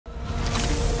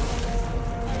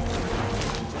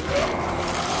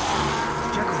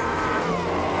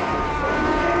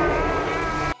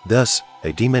Thus,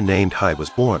 a demon named Hyde was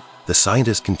born. The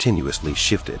scientist continuously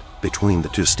shifted between the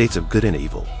two states of good and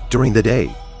evil. During the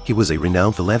day, he was a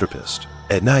renowned philanthropist.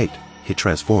 At night, he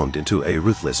transformed into a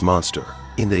ruthless monster.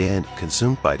 In the end,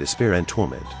 consumed by despair and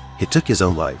torment, he took his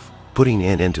own life, putting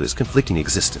an end to his conflicting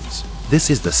existence. This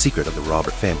is the secret of the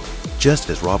Robert family. Just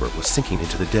as Robert was sinking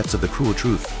into the depths of the cruel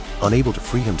truth, unable to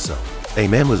free himself, a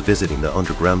man was visiting the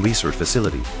underground research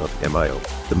facility of MIO.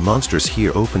 The monsters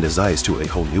here opened his eyes to a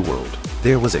whole new world.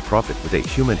 There was a prophet with a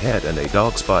human head and a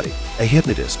dog's body, a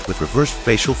hypnotist with reversed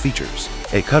facial features,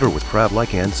 a cutter with crab-like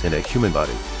hands and a human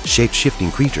body,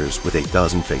 shape-shifting creatures with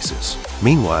 1,000 faces.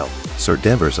 Meanwhile, Sir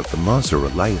Danvers of the Monster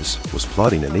Alliance was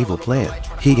plotting an evil plan.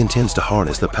 He intends to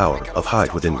harness the power of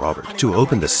Hyde within Robert to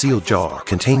open the sealed jar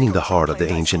containing the heart of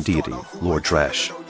the ancient deity, Lord Trash.